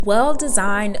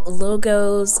Well-designed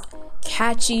logos,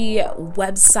 catchy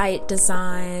website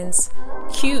designs,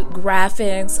 cute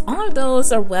graphics, all of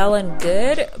those are well and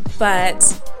good,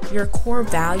 but your core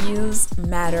values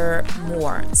matter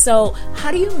more. So how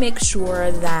do you make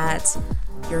sure that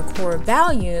your core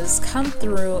values come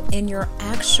through in your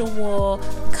actual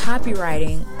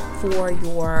copywriting for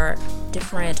your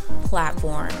different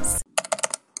platforms?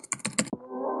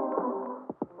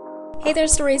 Hey there,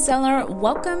 storyteller.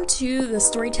 Welcome to the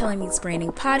Storytelling Meets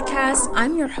Branding podcast.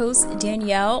 I'm your host,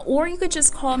 Danielle, or you could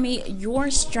just call me your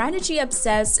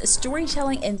strategy-obsessed,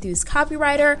 storytelling-enthused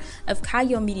copywriter of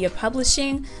Kayo Media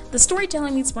Publishing. The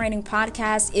Storytelling Meets Branding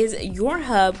podcast is your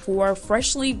hub for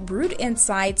freshly brewed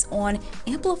insights on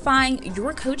amplifying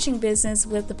your coaching business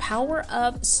with the power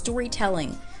of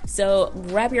storytelling. So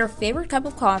grab your favorite cup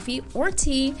of coffee or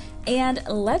tea and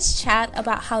let's chat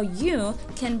about how you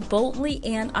can boldly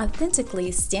and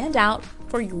authentically stand out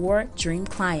for your dream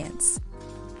clients.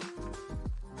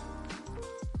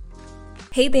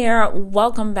 Hey there,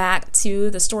 welcome back to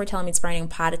the Storytelling Meets Branding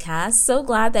podcast. So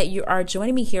glad that you are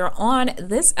joining me here on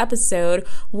this episode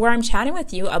where I'm chatting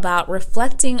with you about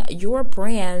reflecting your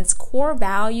brand's core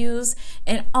values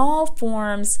in all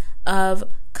forms of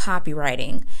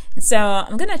copywriting. So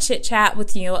I'm going to chit chat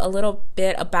with you a little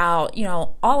bit about,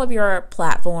 all of your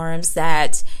platforms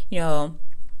that,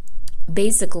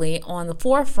 basically on the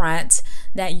forefront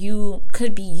that you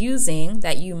could be using,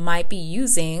 that you might be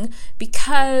using,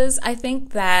 because I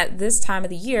think that this time of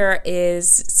the year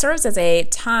serves as a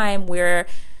time where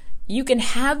you can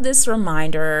have this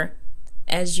reminder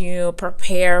as you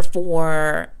prepare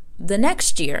for the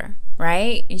next year,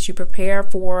 right? As you prepare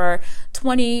for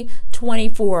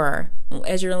 2024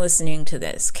 as you're listening to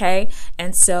this, okay?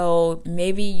 And so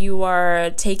maybe you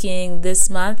are taking this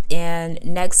month and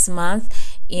next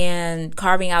month and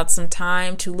carving out some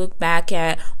time to look back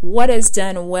at what is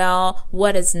done well,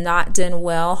 what is not done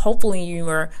well. Hopefully you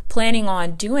are planning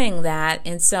on doing that.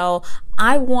 And so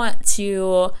I want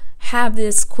to have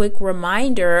this quick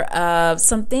reminder of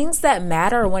some things that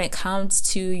matter when it comes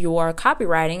to your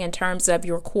copywriting in terms of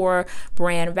your core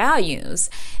brand values.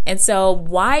 And so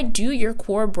why do your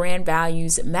core brand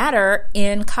values matter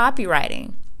in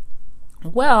copywriting?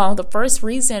 Well, the first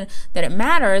reason that it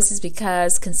matters is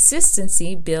because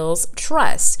consistency builds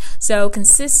trust. So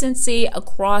consistency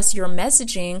across your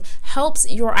messaging helps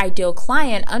your ideal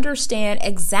client understand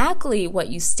exactly what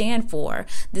you stand for.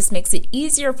 This makes it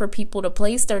easier for people to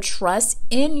place their trust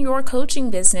in your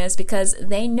coaching business because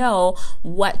they know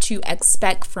what to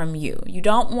expect from you. You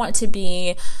don't want to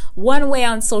be one way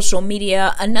on social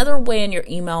media, another way in your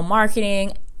email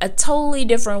marketing, a totally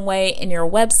different way in your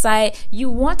website.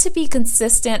 You want to be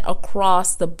consistent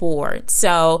across the board.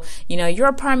 So,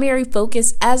 your primary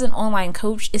focus as an online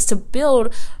coach is to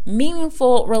build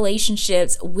meaningful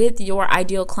relationships with your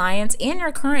ideal clients and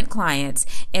your current clients.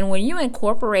 And when you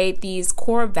incorporate these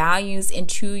core values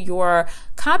into your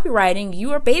copywriting,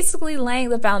 you are basically laying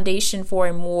the foundation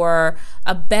for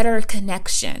a better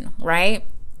connection, right?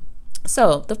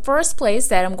 So the first place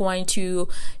that I'm going to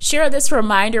share this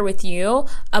reminder with you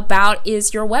about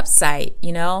is your website,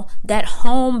 that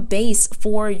home base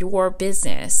for your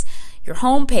business. Your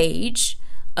home page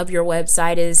of your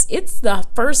website it's the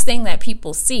first thing that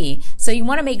people see. So you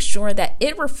want to make sure that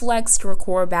it reflects your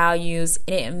core values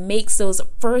and it makes those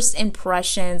first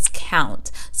impressions count.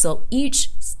 So each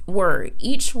word,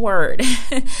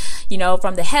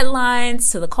 from the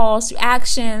headlines to the calls to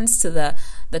actions to the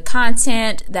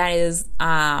content that is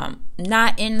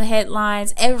not in the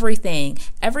headlines, everything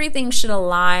should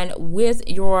align with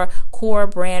your core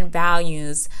brand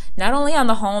values, not only on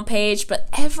the home page, but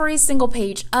every single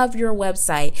page of your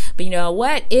website. But you know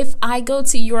what? If I go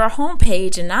to your home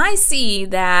page and I see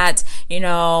that,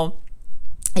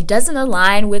 it doesn't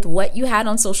align with what you had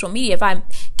on social media. If I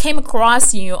came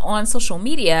across you on social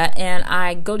media and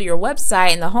I go to your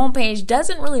website and the homepage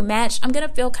doesn't really match, I'm going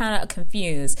to feel kind of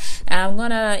confused. And I'm going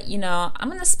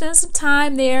to spend some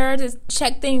time there to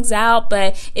check things out.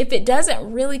 But if it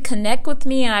doesn't really connect with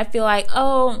me and I feel like,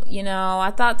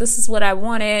 I thought this is what I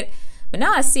wanted, but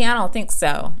now I don't think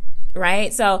so,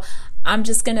 right? So I'm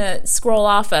just going to scroll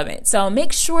off of it. So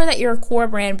make sure that your core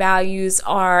brand values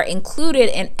are included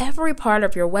in every part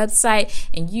of your website,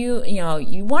 and you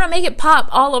want to make it pop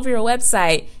all over your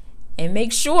website, and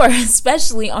make sure,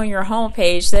 especially on your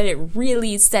homepage, that it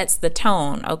really sets the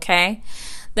tone, okay?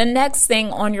 The next thing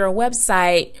on your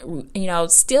website,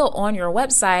 still on your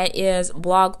website, is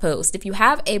blog post. If you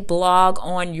have a blog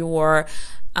on your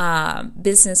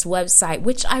business website,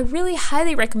 which I really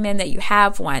highly recommend that you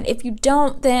have one. If you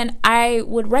don't, then I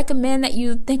would recommend that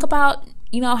you think about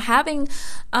having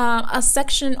a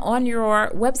section on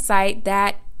your website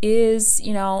that is,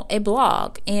 a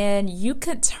blog, and you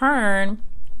could turn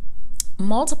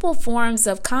multiple forms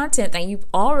of content that you've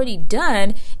already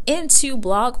done into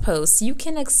blog posts. You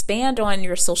can expand on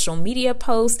your social media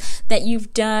posts that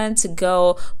you've done to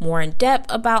go more in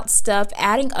depth about stuff,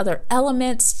 adding other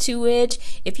elements to it.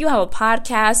 If you have a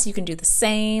podcast, you can do the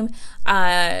same.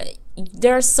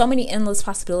 There are so many endless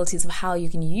possibilities of how you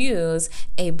can use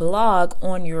a blog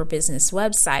on your business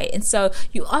website. And so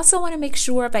you also want to make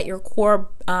sure that your core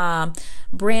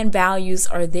brand values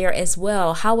are there as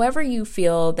well. However you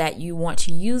feel that you want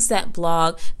to use that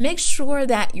blog, make sure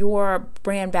that your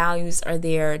brand values are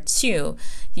there too.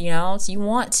 So you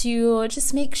want to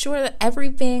just make sure that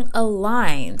everything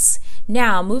aligns.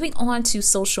 Now, moving on to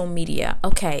social media.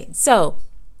 Okay, so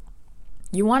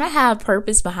you want to have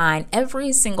purpose behind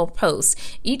every single post.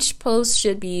 Each post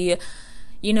should be,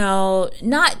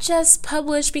 not just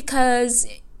published because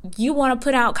you want to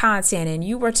put out content and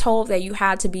you were told that you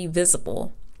had to be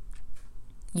visible.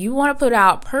 You want to put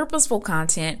out purposeful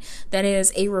content that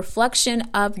is a reflection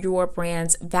of your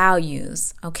brand's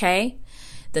values, okay?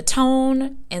 The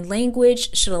tone and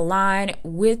language should align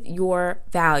with your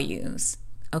values.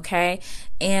 Okay.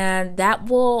 And that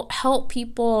will help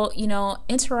people,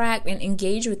 interact and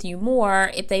engage with you more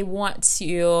if they want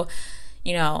to,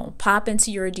 pop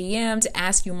into your DM to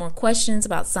ask you more questions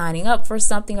about signing up for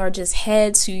something, or just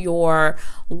head to your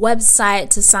website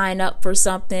to sign up for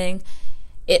something.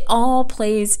 It all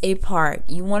plays a part.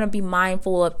 You want to be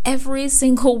mindful of every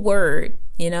single word,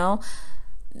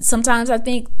 Sometimes I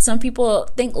think some people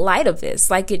think light of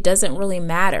this, like it doesn't really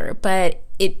matter, but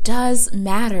it does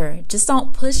matter. Just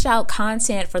don't push out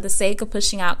content for the sake of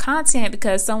pushing out content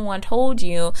because someone told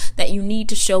you that you need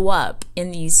to show up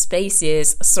in these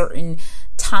spaces a certain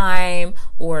time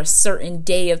or a certain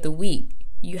day of the week.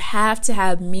 You have to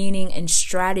have meaning and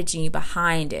strategy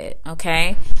behind it,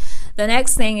 okay? The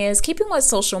next thing is keeping with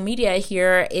social media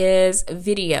here is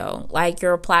video, like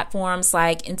your platforms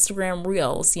like Instagram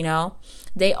Reels,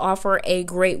 They offer a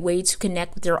great way to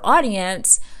connect with your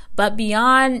audience. But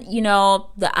beyond,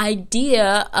 the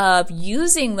idea of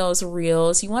using those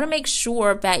reels, you want to make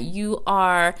sure that you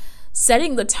are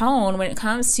setting the tone when it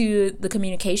comes to the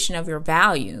communication of your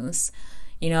values.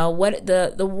 What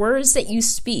the words that you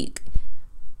speak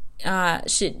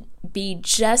should be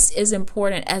just as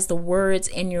important as the words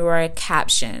in your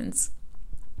captions.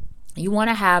 You want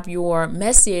to have your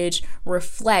message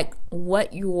reflect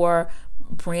what your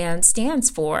brand stands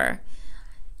for.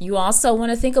 You also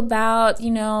want to think about,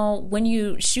 when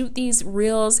you shoot these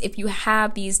reels, if you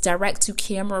have these direct to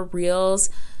camera reels,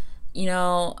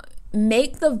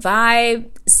 make the vibe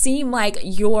seem like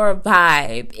your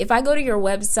vibe. If I go to your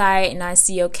website and I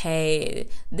see, okay,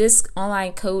 this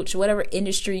online coach, whatever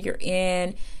industry you're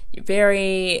in, you're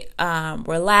very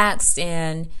relaxed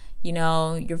and,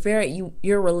 you're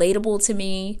relatable to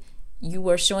me. You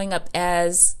were showing up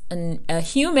as a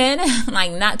human,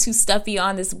 like not too stuffy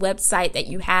on this website that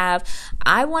you have.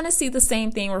 I want to see the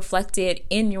same thing reflected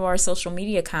in your social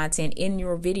media content, in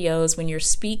your videos when you're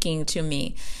speaking to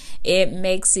me. It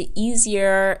makes it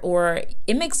easier, or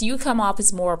it makes you come off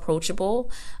as more approachable,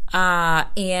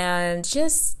 and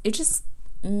it just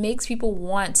makes people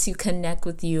want to connect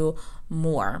with you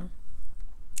more.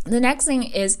 The next thing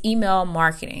is email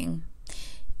marketing.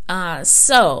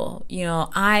 So,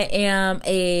 I am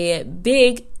a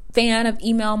big fan of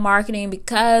email marketing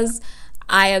because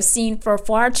I have seen for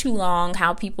far too long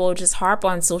how people just harp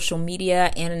on social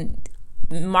media, and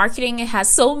marketing has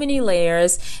so many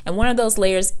layers, and one of those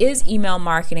layers is email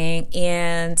marketing,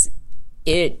 and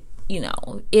it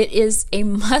is a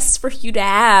must for you to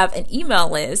have an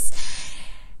email list.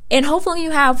 And hopefully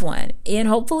you have one. And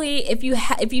hopefully if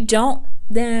you don't,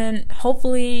 then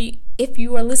hopefully if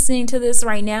you are listening to this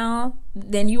right now,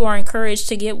 then you are encouraged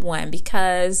to get one,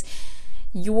 because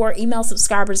your email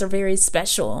subscribers are very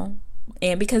special,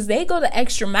 and because they go the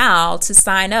extra mile to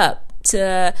sign up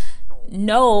to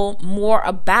know more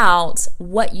about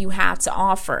what you have to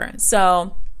offer.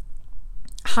 So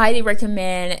highly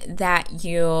recommend that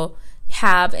you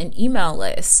have an email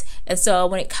list. And so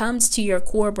when it comes to your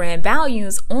core brand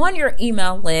values on your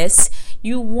email list,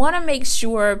 you want to make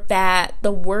sure that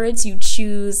the words you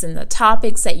choose and the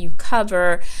topics that you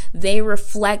cover, they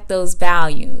reflect those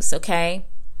values, okay?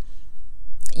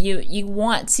 You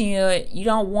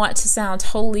don't want to sound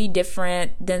totally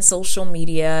different than social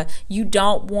media. You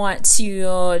don't want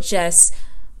to just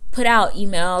put out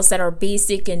emails that are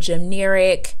basic and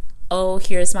generic. Oh,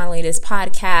 here's my latest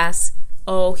podcast.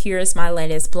 Oh, here's my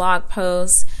latest blog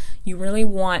post. You really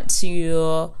want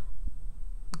to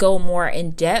go more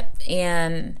in depth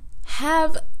and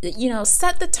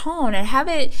set the tone and have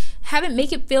it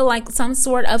make it feel like some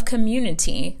sort of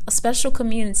community, a special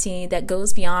community that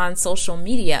goes beyond social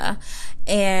media,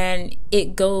 and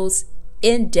it goes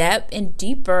in depth and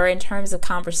deeper in terms of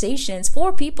conversations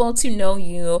for people to know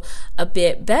you a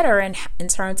bit better in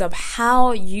terms of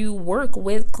how you work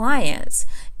with clients.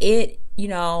 It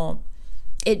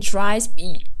drives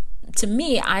me. To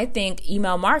me, I think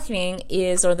email marketing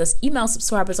or the email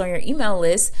subscribers on your email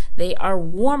list, they are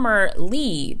warmer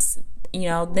leads,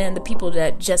 than the people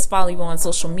that just follow you on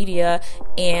social media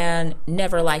and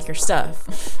never like your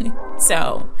stuff.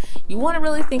 So you want to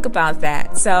really think about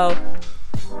that. So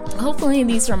hopefully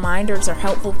these reminders are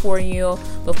helpful for you.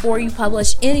 Before you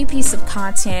publish any piece of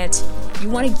content, you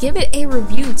want to give it a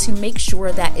review to make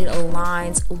sure that it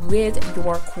aligns with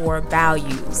your core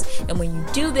values. And when you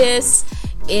do this,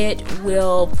 it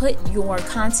will put your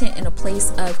content in a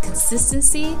place of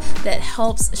consistency that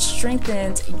helps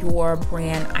strengthen your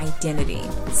brand identity.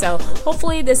 So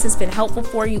hopefully this has been helpful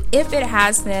for you. If it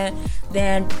has,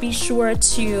 then be sure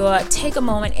to take a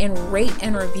moment and rate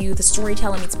and review the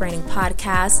Storytelling Meets Branding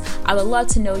podcast. I would love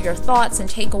to know your thoughts and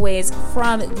takeaways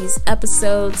from these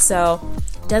episodes. So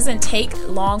doesn't take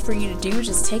long for you to do.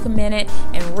 Just take a minute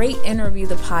and rate and review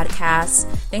the podcast.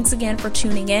 Thanks again for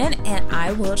tuning in, and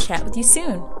I will chat with you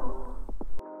soon.